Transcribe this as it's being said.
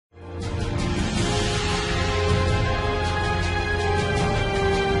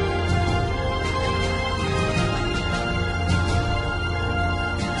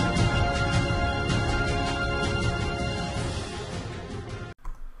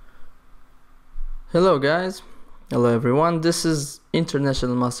Hello guys, hello everyone, this is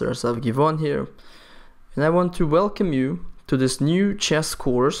International Master Asaf Givon here, and I want to welcome you to this new chess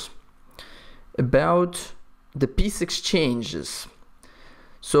course about the piece exchanges.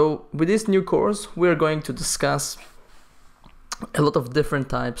 So with this new course we are going to discuss a lot of different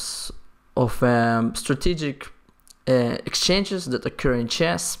types of strategic exchanges that occur in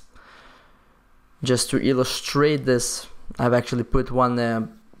chess. Just to illustrate this, I've actually put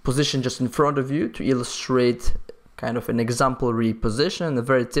one position just in front of you to illustrate kind of an exemplary position, a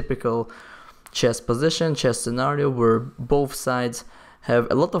very typical chess position, chess scenario where both sides have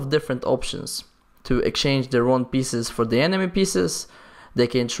a lot of different options to exchange their own pieces for the enemy pieces. They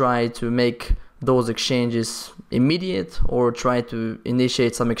can try to make those exchanges immediate or try to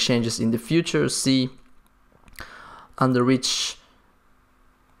initiate some exchanges in the future, see under which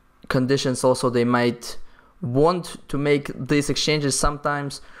conditions also they might want to make these exchanges.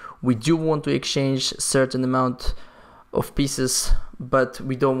 Sometimes we do want to exchange certain amount of pieces, but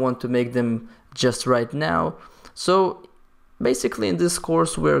we don't want to make them just right now. So basically in this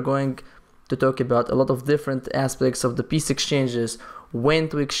course we're going to talk about a lot of different aspects of the piece exchanges, when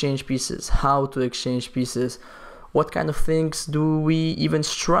to exchange pieces, how to exchange pieces, what kind of things do we even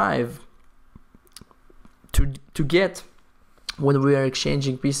strive to get when we are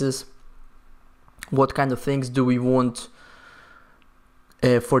exchanging pieces, what kind of things do we want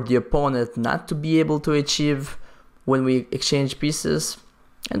for the opponent not to be able to achieve when we exchange pieces,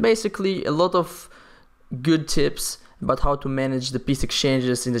 and basically a lot of good tips about how to manage the piece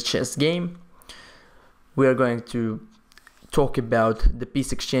exchanges in the chess game. We are going to talk about the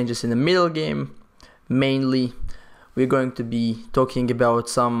piece exchanges in the middle game. Mainly we're going to be talking about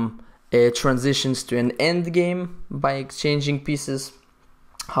some transitions to an end game by exchanging pieces.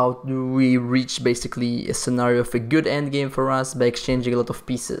 How do we reach basically a scenario of a good endgame for us by exchanging a lot of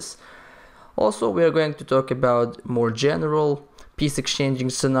pieces. Also, we are going to talk about more general piece exchanging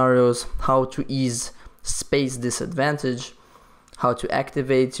scenarios, how to ease space disadvantage, how to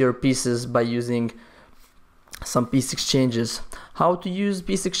activate your pieces by using some piece exchanges, how to use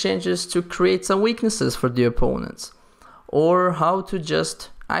piece exchanges to create some weaknesses for the opponents, or how to just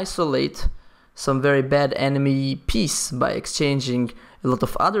isolate some very bad enemy piece by exchanging a lot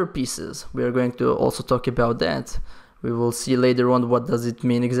of other pieces. We are going to also talk about that. We will see later on what does it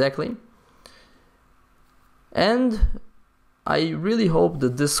mean exactly. And I really hope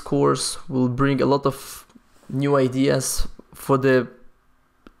that this course will bring a lot of new ideas for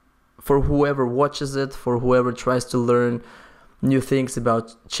whoever watches it, for whoever tries to learn new things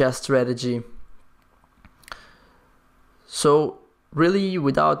about chess strategy. So really,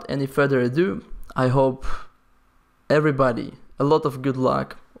 without any further ado, I hope everybody a lot of good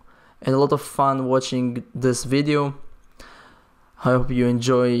luck and a lot of fun watching this video. I hope you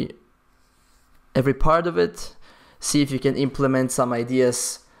enjoy every part of it. See if you can implement some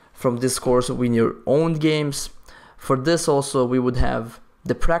ideas from this course in your own games. For this also we would have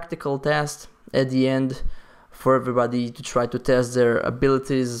the practical test at the end for everybody to try to test their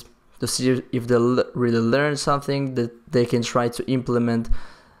abilities, to see if they really learn something that they can try to implement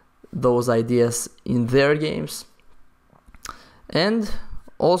those ideas in their games. And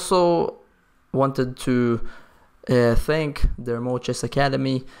also wanted to thank the Remote Chess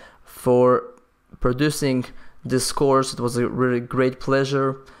Academy for producing this course. It was a really great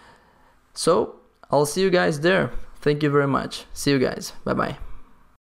pleasure. So I'll see you guys there. Thank you very much. See you guys. Bye bye.